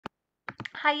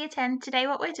Hi Year 10, today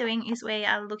what we're doing is we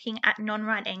are looking at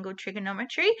non-right angled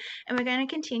trigonometry and we're going to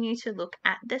continue to look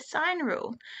at the sine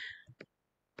rule.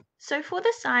 So for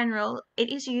the sine rule,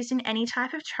 it is used in any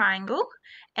type of triangle,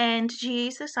 and to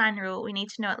use the sine rule we need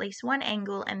to know at least one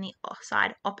angle and the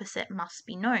side opposite must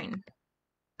be known.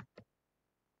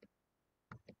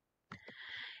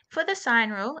 For the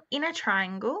sine rule, in a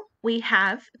triangle we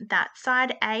have that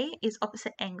side A is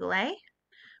opposite angle A,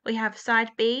 we have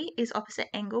side B is opposite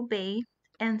angle B,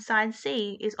 and side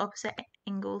C is opposite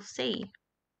angle C.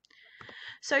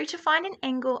 So to find an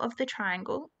angle of the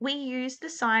triangle, we use the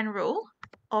sine rule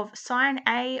of sine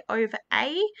A over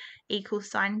A equals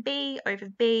sine B over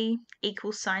B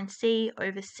equals sine C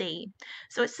over C.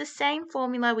 So it's the same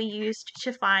formula we used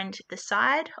to find the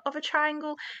side of a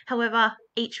triangle, however,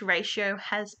 each ratio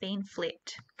has been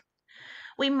flipped.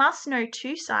 We must know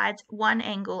two sides, one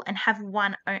angle, and have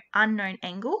one unknown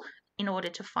angle in order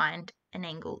to find an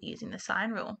angle using the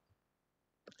sine rule.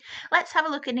 Let's have a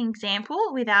look at an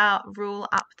example with our rule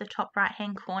up the top right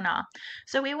hand corner.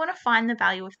 So we want to find the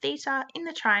value of theta in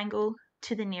the triangle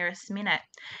to the nearest minute.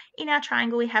 In our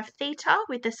triangle we have theta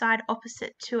with the side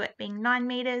opposite to it being 9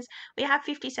 meters. We have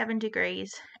 57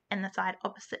 degrees and the side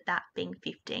opposite that being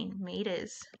 15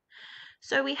 meters.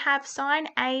 So we have sine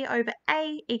A over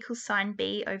A equals sine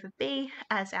B over B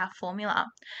as our formula.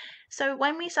 So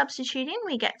when we substitute in,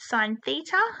 we get sine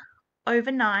theta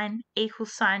over 9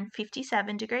 equals sine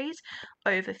 57 degrees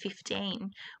over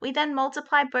 15. We then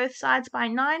multiply both sides by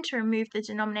 9 to remove the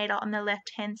denominator on the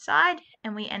left-hand side,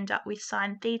 and we end up with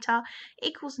sine theta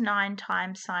equals 9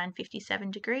 times sine 57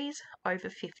 degrees over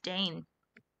 15.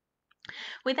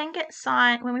 We then get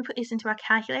sine, when we put this into our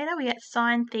calculator, we get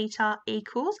sine theta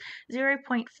equals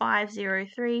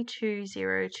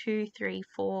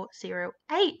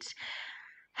 0.5032023408.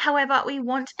 However, we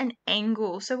want an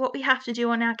angle. So what we have to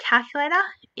do on our calculator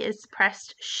is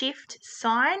press shift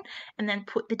sign and then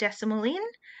put the decimal in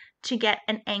to get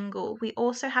an angle. We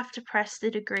also have to press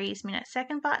the degrees minute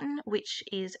second button, which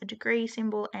is a degree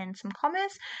symbol and some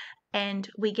commas, and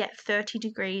we get 30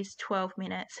 degrees, 12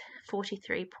 minutes,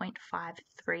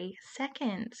 43.53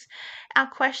 seconds. Our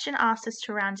question asks us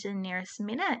to round to the nearest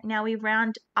minute. Now we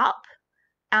round up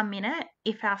our minute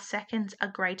if our seconds are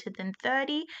greater than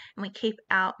 30, and we keep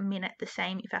our minute the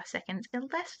same if our seconds are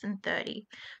less than 30.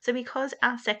 So because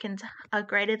our seconds are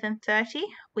greater than 30,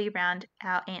 we round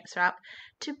our answer up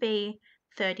to be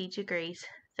 30 degrees,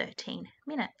 13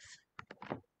 minutes.